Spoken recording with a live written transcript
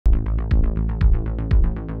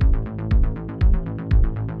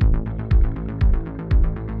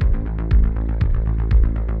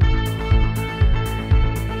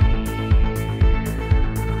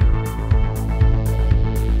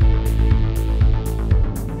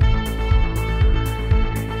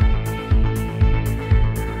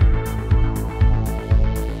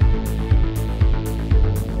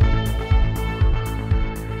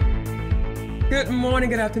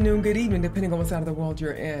morning, good afternoon, good evening, depending on what side of the world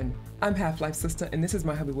you're in. I'm HalfLifeSistah, and this is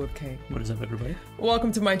my hubby wolfkain. What is up, everybody?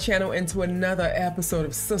 Welcome to my channel and to another episode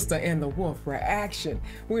of Sister and the Wolf Reaction.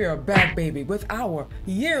 We are back, baby, with our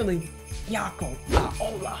yearly Jarkko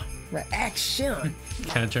Ahola reaction.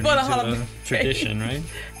 Kind of turned into a tradition, right?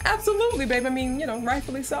 Absolutely, babe. I mean, you know,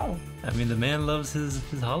 rightfully so. I mean, the man loves his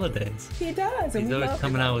holidays. He does. He's always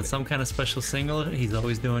coming out with some kind of special single. He's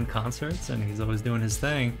always doing concerts, and he's always doing his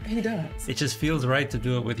thing. He does. It just feels right to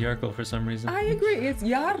do it with Jarkko for some reason. I agree. It's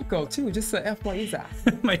Jarkko, too, just a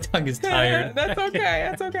FYI. My tongue is tired. That's okay.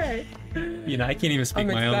 That's okay. You know, I can't even speak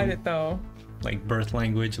my own. I'm excited, though. Like, birth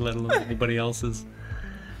language, let alone anybody else's.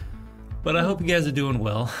 But I hope you guys are doing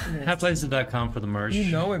well. Yes. HalfLifeSistah.com for the merch.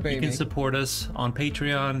 You know it, baby. You can support us on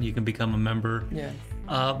Patreon. You can become a member. Yes.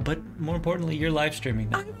 But more importantly, you're live streaming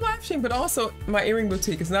now. I'm live streaming, but also my earring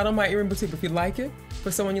boutique. It's not on my earring boutique. If you like it,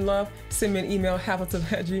 for someone you love, send me an email,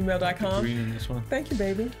 halflifestistah@gmail.com. Green in this one. Thank you,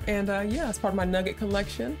 baby. And yeah, it's part of my nugget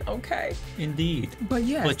collection. Okay. Indeed. But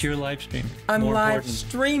yes. But you're live streaming. I'm live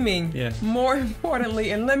streaming. Yeah. More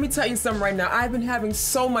importantly, and let me tell you something right now. I've been having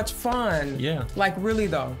so much fun. Yeah. Like really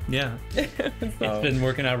though. Yeah. It's been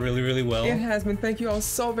working out really, really well. It has been. Thank you all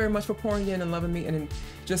so very much for pouring in and loving me and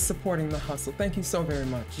just supporting the hustle. Thank you so very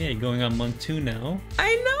much. Yeah, you're going on month 2 now.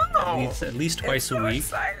 I know. At least twice a week.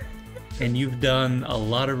 Excited. And you've done a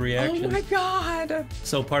lot of reactions. Oh my God.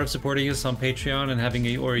 So part of supporting us on Patreon and having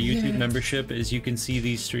a YouTube membership is you can see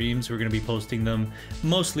these streams. We're going to be posting them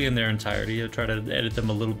mostly in their entirety. I'll try to edit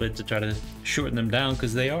them a little bit to try to shorten them down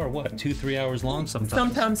because they are, what, 2-3 hours long sometimes?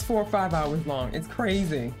 Sometimes 4 or 5 hours long. It's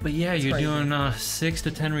crazy. But yeah, you're doing 6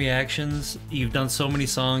 to 10 reactions. You've done so many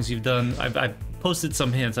songs. You've done, I've posted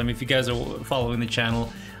some hints. I mean, if you guys are following the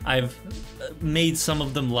channel, I've made some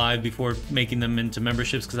of them live before making them into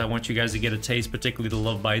memberships because I want you guys to get a taste, particularly the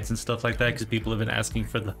love bites and stuff like that, because people have been asking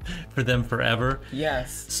for them forever.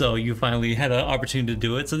 Yes. So you finally had an opportunity to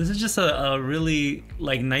do it. So this is just a really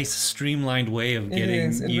like nice streamlined way of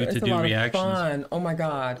getting you to do reactions. Of fun. Oh my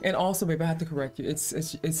God. And also, babe, I have to correct you. It's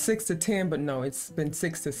 6 to 10, but no, it's been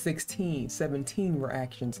 6 to 16, 17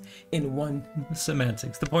 reactions in one.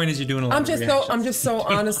 Semantics. The point is you're doing a lot of reactions.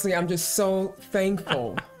 Honestly, I'm just so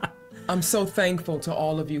thankful. I'm so thankful to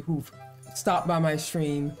all of you who've stopped by my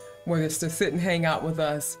stream, whether it's to sit and hang out with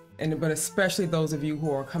us, but especially those of you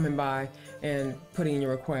who are coming by and putting in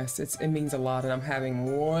your requests. It means a lot, and I'm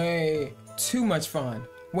having way too much fun.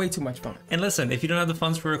 Way too much fun. And listen, if you don't have the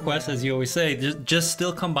funds for requests, as you always say, just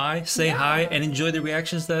still come by, say hi, and enjoy the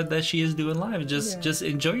reactions that she is doing live. Just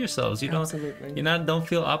enjoy yourselves. You don't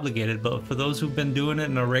feel obligated. But for those who've been doing it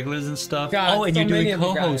and are regulars and stuff, and you're doing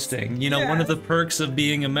co-hosting. You know, one of the perks of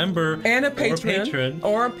being a member and a patron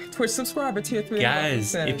or a Twitch subscriber, tier 3.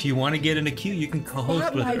 Guys, if you want to get in a queue, you can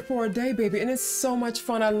co-host with her for a day, baby, and it's so much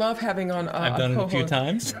fun. I love having on. I've done it a few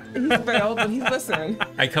times. He's failed, but he's listening.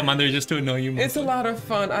 I come on there just to annoy you. It's a lot of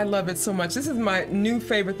fun. I love it so much. This is my new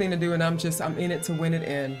favorite thing to do, and I'm in it to win it.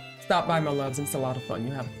 And stop by, my loves. It's a lot of fun.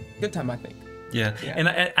 You have a good time, I think. Yeah. And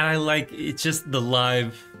I like it's just the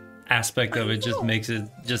live aspect of it just makes it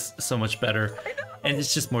just so much better, and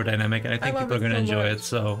it's just more dynamic. And I think people are going to enjoy it.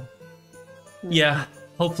 So yeah,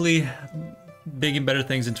 hopefully big and better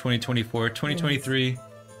things in 2024. 2023.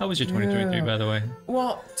 How was your 2023, by the way?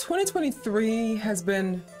 Well, 2023 has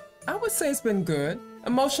been, I would say it's been good.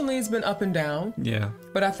 Emotionally, it's been up and down. Yeah.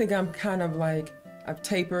 But I think I'm kind of like, I've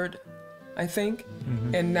tapered, I think.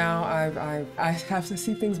 And now I have to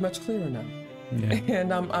see things much clearer now. Yeah.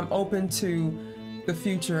 And I'm open to the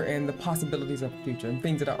future and the possibilities of the future and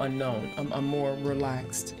things that are unknown. I'm more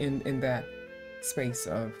relaxed in that space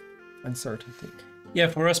of uncertainty. Yeah,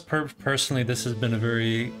 for us personally, this has been a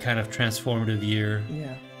very kind of transformative year.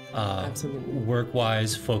 Yeah, absolutely.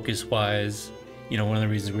 Work-wise, focus-wise. You know, one of the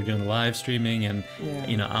reasons we're doing the live streaming, and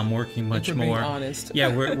you know, I'm working much more. Being honest.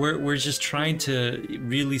 Yeah, we're just trying to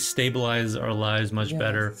really stabilize our lives much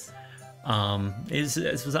better. It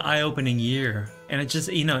was an eye-opening year, and it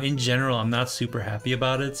just, you know, in general, I'm not super happy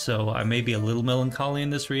about it. So I may be a little melancholy in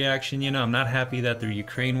this reaction. You know, I'm not happy that the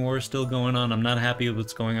Ukraine war is still going on. I'm not happy with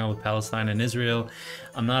what's going on with Palestine and Israel.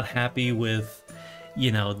 I'm not happy with,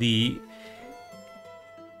 you know,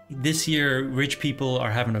 this year, rich people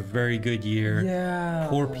are having a very good year. Yeah.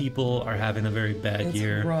 Poor people are having a very bad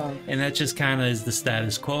year. Rough. And that just kind of is the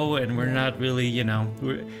status quo. And we're not really, you know,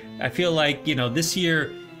 I feel like, you know, this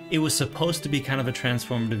year, it was supposed to be kind of a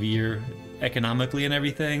transformative year. economically and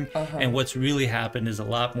everything. And what's really happened is a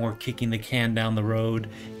lot more kicking the can down the road.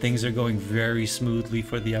 Things are going very smoothly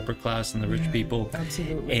for the upper class and the rich people.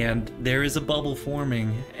 Absolutely. And there is a bubble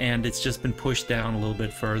forming, and it's just been pushed down a little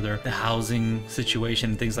bit further. The housing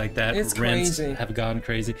situation and things like that. It's Rents crazy. have gone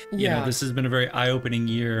crazy. You know, this has been a very eye-opening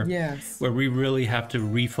year. Where we really have to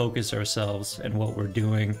refocus ourselves and what we're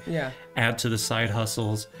doing. Add to the side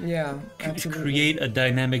hustles. Create a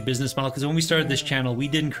dynamic business model. Because when we started this channel, we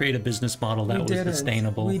didn't create a business model that was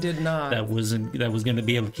sustainable. We did not. That was going to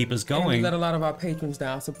be able to keep us going. And we let a lot of our patrons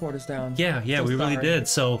down, supporters down. So we really did.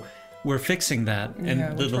 So we're fixing that,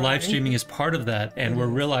 and the live streaming is part of that. And we're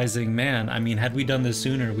realizing, man, I mean, had we done this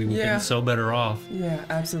sooner, we would have been so better off.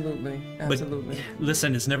 Absolutely. But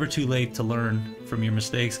listen, it's never too late to learn from your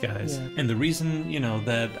mistakes, guys. And the reason, you know,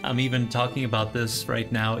 that I'm even talking about this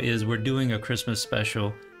right now is we're doing a Christmas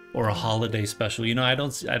special or a holiday special. You know, I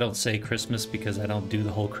don't say Christmas because I don't do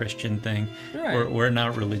the whole Christian thing. We're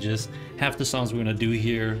not religious. Half the songs we're gonna do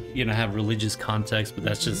here, you know, have religious context, but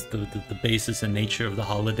that's just the basis and nature of the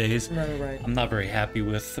holidays. I'm not very happy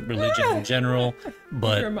with religion in general,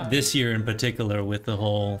 but this year in particular with the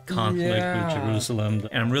whole conflict with Jerusalem.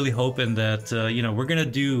 And I'm really hoping that, you know, we're gonna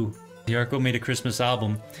do, Jarkko made a Christmas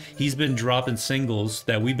album. He's been dropping singles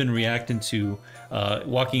that we've been reacting to.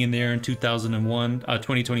 Walking in the Air in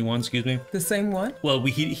 2021, excuse me. The same one? Well,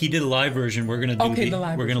 he did a live version. We're gonna do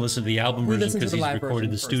we're gonna listen to the album version because he's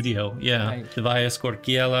recorded the studio. Taivas,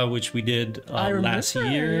 Korkealla, which we did last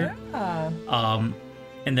year. And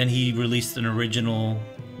then he released an original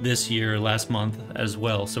this year, last month as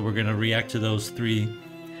well. So we're gonna react to those three.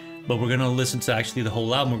 But we're gonna listen to actually the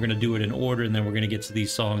whole album. We're gonna do it in order, and then we're gonna get to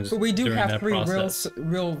these songs. But we do have three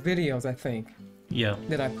real videos, I think.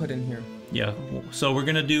 That I put in here. So we're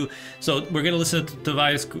gonna listen to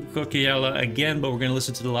Taivas Korkealla again, but we're gonna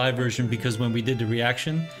listen to the live version because when we did the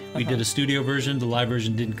reaction, we did a studio version. The live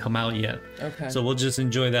version didn't come out yet. So we'll just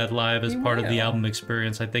enjoy that live as part of the album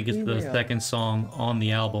experience. I think it's the second song on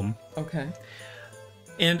the album.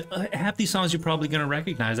 And half these songs you're probably going to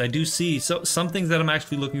recognize. I do see some things that I'm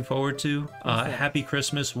actually looking forward to. Happy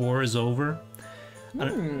Christmas, War is Over.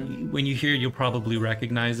 When you hear it, you'll probably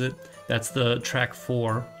recognize it. That's the track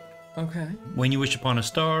 4. When You Wish Upon a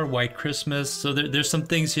Star, White Christmas. So there's some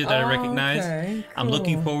things here that I recognize. I'm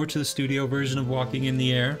looking forward to the studio version of Walking in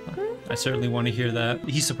the Air. I certainly want to hear that.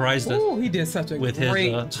 He surprised us. He did such a with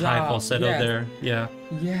great his high falsetto there.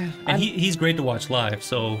 And he's great to watch live.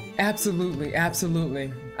 So absolutely.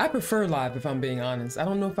 I prefer live, if I'm being honest. I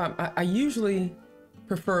don't know if I usually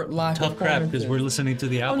prefer live. Tough crap because we're listening to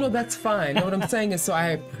the album. Oh no, that's fine. No, what I'm saying is, so I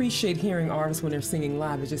appreciate hearing artists when they're singing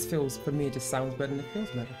live. It just feels, for me, it just sounds better and it feels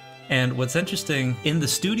better. And what's interesting, in the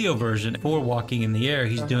studio version for Walking in the Air,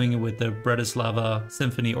 he's doing it with the Bratislava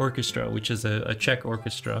Symphony Orchestra, which is a Czech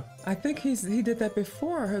orchestra. I think he did that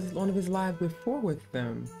before, one of his live before with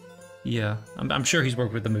them. I'm sure he's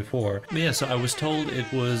worked with them before. But so I was told it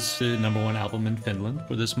was the #1 album in Finland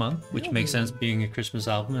for this month, which makes sense being a Christmas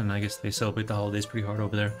album, and I guess they celebrate the holidays pretty hard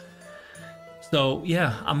over there. So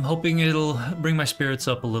I'm hoping it'll bring my spirits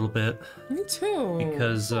up a little bit. Me too.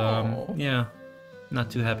 Because not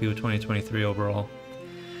too happy with 2023 overall.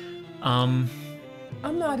 I'm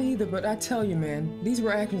not either, but I tell you, man, these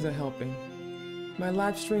reactions are helping. My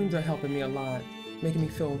live streams are helping me a lot, making me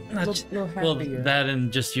feel a little happier. Well, that and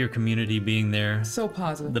just your community being there. So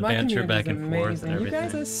positive. The banter back and forth and everything. You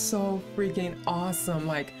guys are so freaking awesome.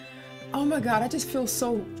 Like, oh my God, I just feel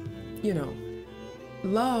so,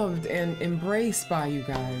 loved and embraced by you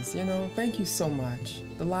guys. Thank you so much.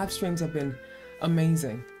 The live streams have been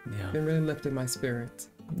amazing. Been really lifting my spirits.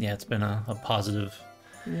 It's been a positive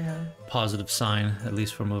sign, at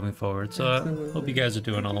least for moving forward. So I hope you guys are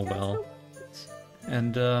doing all well.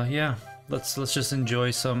 And let's just enjoy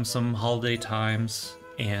some holiday times,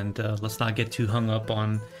 and let's not get too hung up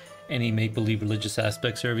on any make-believe religious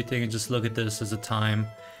aspects or everything, and just look at this as a time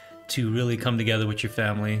to really come together with your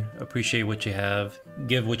family, appreciate what you have,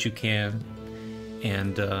 give what you can,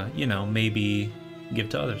 and maybe give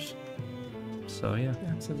to others. So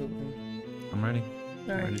absolutely, I'm ready.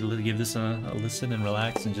 I'm ready to give this a listen and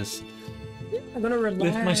relax and just I'm gonna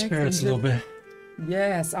relax, lift my spirits a little bit.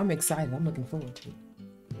 Yes, I'm excited. I'm looking forward to it.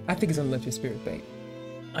 I think it's gonna lift your spirit, babe.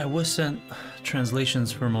 I was sent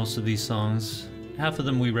translations for most of these songs. Half of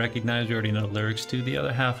them we recognize, we already know the lyrics to. The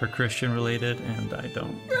other half are Christian related, and I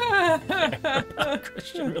don't care about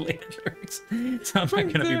Christian related lyrics. So I'm not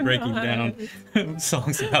going to be breaking down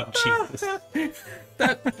songs about Jesus.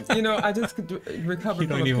 I just recovered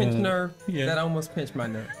from a pinched nerve that almost pinched my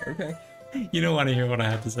nerve, okay? You don't want to hear what I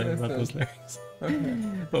have to say about those lyrics. Okay.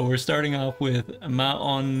 But we're starting off with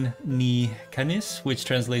Maon ni kaunis, which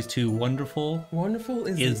translates to wonderful. Wonderful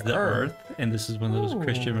is the earth. And this is one of those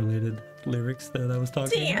Christian-related lyrics that I was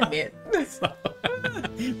talking about. Damn it. So,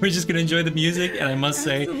 we're just going to enjoy the music, and I must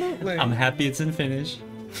say, I'm happy it's in Finnish.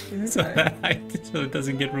 Okay. So it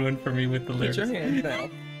doesn't get ruined for me with the lyrics. Put your hands down.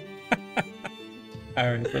 All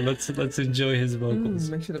right, but let's enjoy his vocals.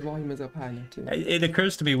 Make sure the volume is up high enough too. It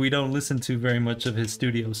occurs to me we don't listen to very much of his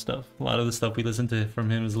studio stuff. A lot of the stuff we listen to from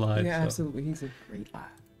him is live. Yeah, so. absolutely. He's a great live.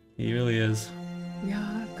 He really is.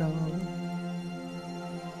 Jarkko.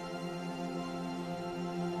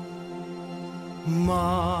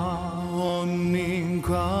 Maa on niin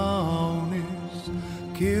kaunis,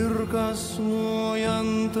 kirkas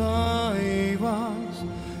luojan taivas,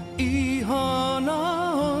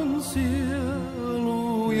 ihana on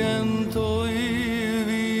sielujen toiviotie.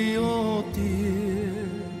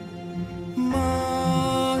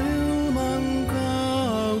 Maailman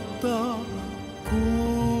kautta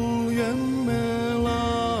kuljemme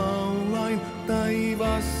laulain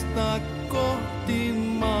taivasta kohti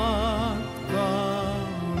matkaa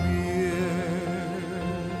vie.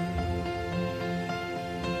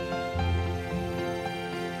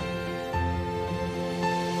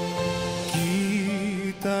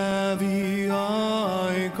 Kiitävi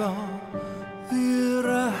aika,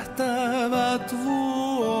 vierähtävät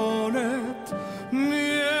vuodet,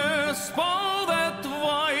 myös polvet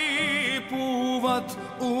vaipuvat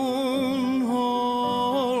unholaan.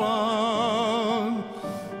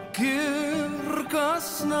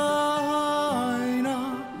 Kirkasna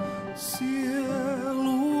aina sielujen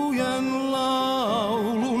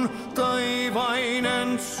laulun,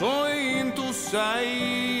 taivainen sointu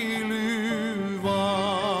säilyy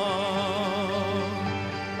vaan.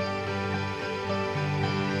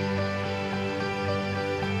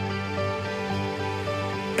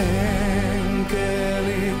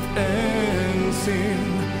 Enkelit ensin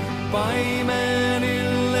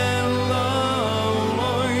paimenille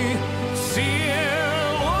lauloi,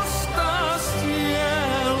 sielusta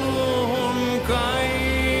sieluun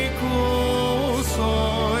kaiku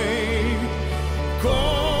soi.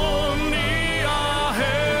 Kunnia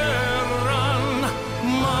Herran,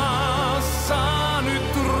 maassa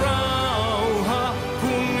nyt rauha,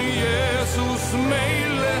 kun Jeesus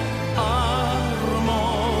meille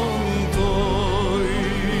armon toi.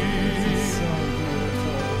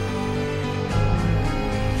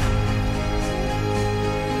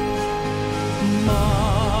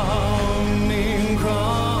 Maa on niin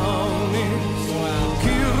kaunis,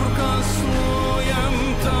 kirkas luojan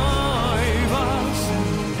taivas,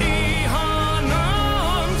 ihana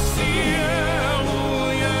on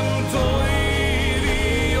sielujen toiviotie.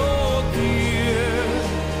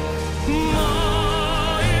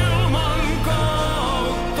 Maailman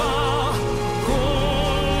kautta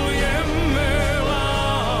kuljemme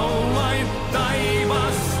laulain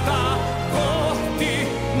taivasta kohti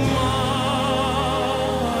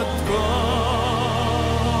matkaa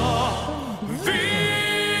vie.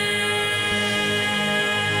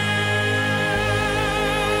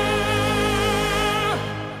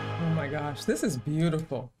 Oh my gosh, this is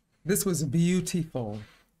beautiful. This was beautiful.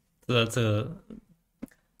 So that's a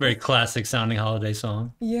very classic sounding holiday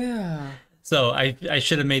song. Yeah. So I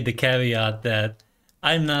should have made the caveat that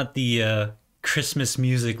I'm not the Christmas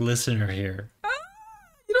music listener here.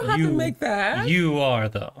 You don't have to make that. You are,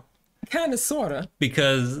 though. Kind of, sort of.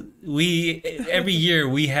 Because every year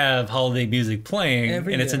we have holiday music playing,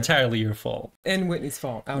 Every and it's year. entirely your fault. And Whitney's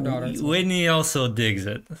fault, our daughter's fault. Whitney also digs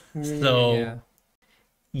it. So Yeah.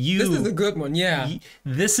 you... This is a good one, yeah.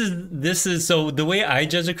 This is so the way I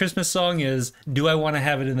judge a Christmas song is, do I want to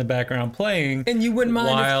have it in the background playing? And you wouldn't mind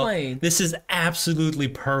it while playing. This is absolutely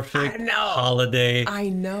perfect I know. holiday. I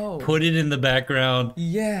know. Put it in the background.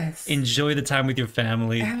 Yes. Enjoy the time with your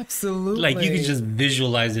family. Absolutely. Like, you can just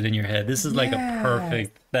visualize it in your head. This is like a Yes.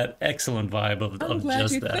 perfect, that excellent vibe of I'm glad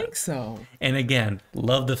just you that. think so. And again,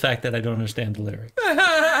 love the fact that I don't understand the lyrics.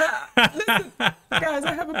 Listen, guys,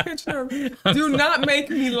 I have a picture. Do not make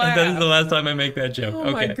me laugh. That is the last time I make that joke. Oh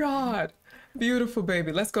okay. my God. Beautiful,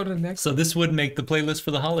 baby. Let's go to the next So this would make the playlist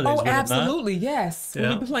for the holidays, Oh, would it not? absolutely, yes. Yeah.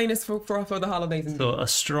 We'll be playing this for the holidays. Indeed. So a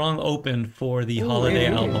strong open for the holiday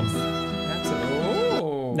it is. album. Absolutely.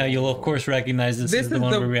 Oh. Now you'll of course recognize this is the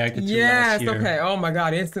one we reacted to last year. Okay. Oh my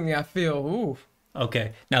God. Instantly, I feel. Ooh.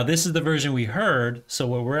 Okay. Now this is the version we heard. So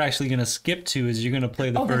what we're actually going to skip to is you're going to play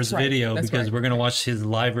the first video because we're going to watch his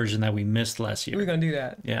live version that we missed last year. We're going to do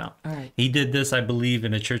that. Yeah. All right. He did this, I believe,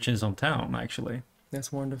 in a church in his hometown, actually.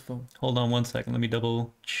 That's wonderful. Hold on one second. Let me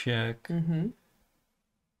double check. Mm-hmm.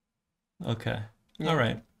 Okay. Yeah. All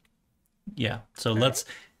right. Yeah, so let's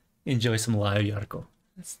enjoy some live Jarkko.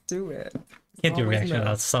 Let's do it. Can't do a reaction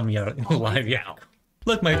without some live Jarkko.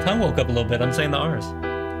 Look, my tongue woke up a little bit. I'm saying the R's.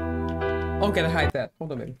 Oh, gotta hide that.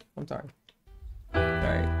 Hold on, baby. I'm sorry. All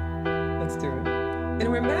right, let's do it. And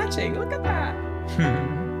we're matching. Look at that.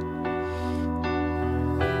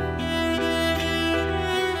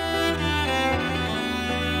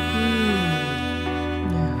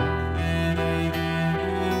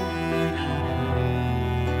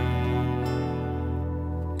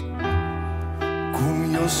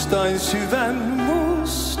 Kun jostain syvän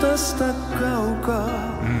mustasta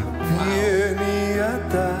kaukaa pieniä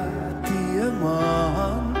tähtiä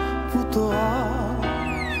maahan putoaa.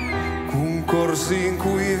 Kun korsiin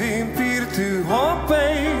kuiviin piirtyy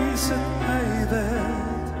hopeiset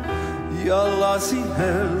häiveet ja lasi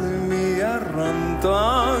helmiä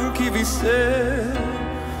rantaan kiviseen.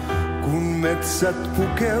 Kun metsät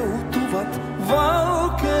pukeutuvat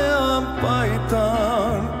valkeaan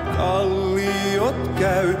paitaan, kalliot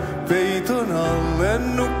käy peiton alle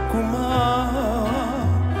nukkumaan.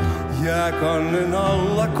 Jääkannen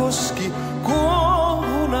alla koski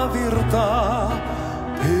kuohuna virtaa.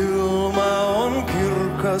 Ilma on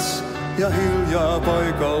kirkas ja hiljaa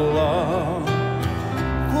paikallaan.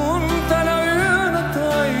 Kun tänä yönä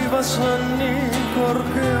taivas on niin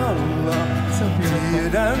korkealla,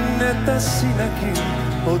 tiedän, että sinäkin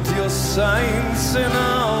oot jossain sen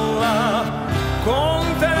alla.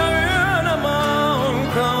 Kun tänä yönä maa on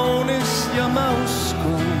kaunis ja mä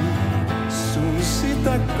uskon sun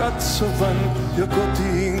sitä katsovan ja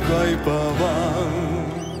kotiin kaipaavan.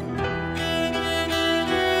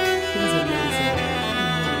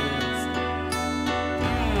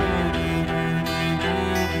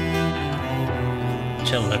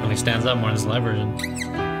 Cello definitely stands out more in this live version.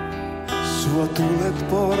 Sua tulet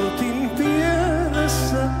portin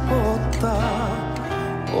pienessä ottaa.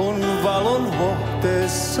 On valon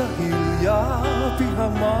hohteessa hiljaa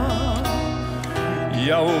pihamaa.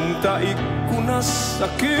 Ja unta ikkunassa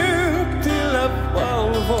kynttilä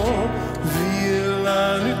valvoo.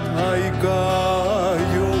 Vielä nyt aikaa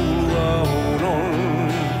joululaun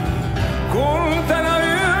on. Kun tänä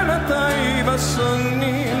yönä taivas on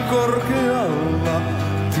niin korkealla,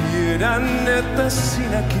 tiedän, että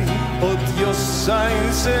sinäkin oot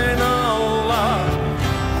jossain sen alla.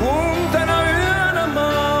 Kun tänä yönä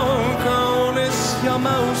maa on kaunis ja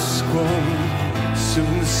mä uskon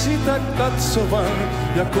sun sitä katsovan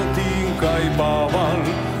ja kotiin kaipaavan.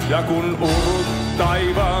 Ja kun urut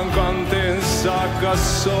taivaan kanteen saakka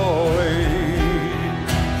soi,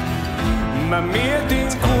 mä mietin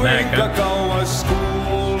kuinka kauas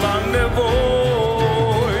kuulla ne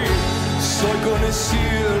voi. Soiko ne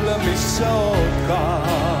siellä missä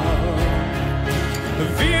ootkaan?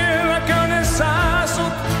 Vieläkö ne saa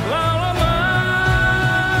sut laulamaan?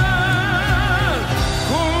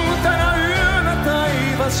 Kun tänä yönä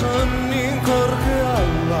taivas on niin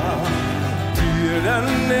korkealla,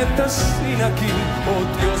 tiedän, että sinäkin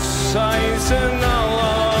oot jossain sen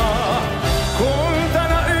alla. Kun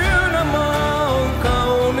tänä yönä maa on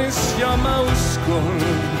kaunis ja mä uskon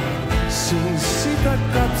sun sitä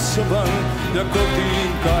katsovan ja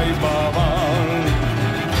kotiin kaipaavan.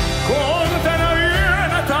 Kun tänä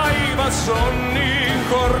yönä taivas on niin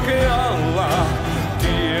korkealla,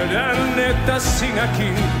 tiedän, että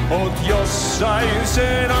sinäkin oot jossain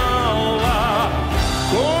sen alla.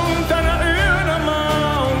 Kun tänä yönä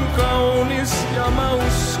maa on kaunis ja mä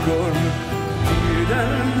uskon,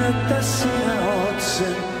 tiedän, että sinä oot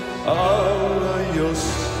sen alla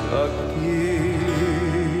jossakin.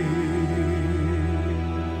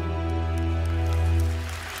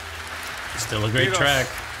 Still a great track.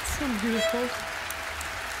 So beautiful.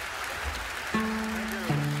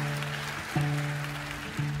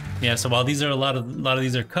 Yeah, so while these are a lot of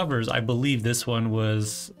these are covers, I believe this one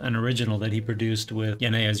was an original that he produced with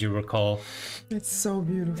Janne, as you recall. It's so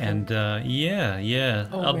beautiful. And yeah.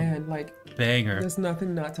 Oh man, like banger. There's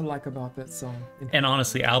nothing not to like about that song. And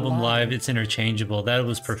honestly, album live, it's interchangeable. That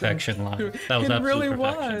was perfection live. That was absolute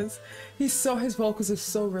perfection. It really was. His vocals are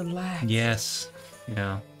so relaxed. Yes.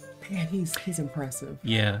 Yeah. Man, he's impressive.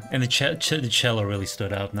 Yeah, and the cello really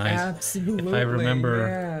stood out nice. Absolutely. If I remember.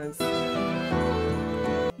 Yes.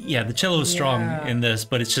 Yeah, the cello is strong in this,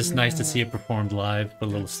 but it's just nice to see it performed live. Put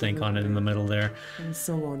a little stink on it in the middle there. It's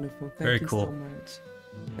so wonderful. Very Thank you cool. so much.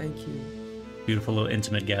 Thank you. Beautiful little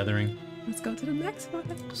intimate gathering. Let's go to the next one.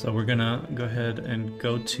 So we're gonna go ahead and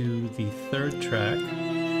go to the third track.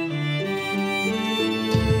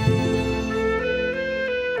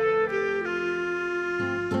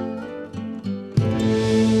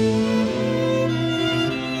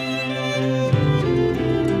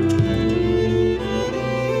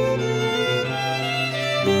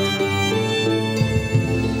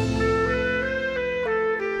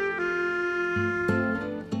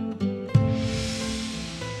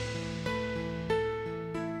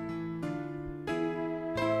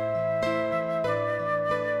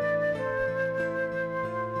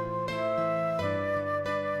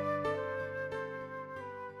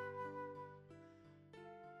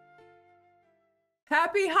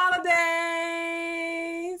 Happy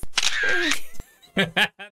holidays!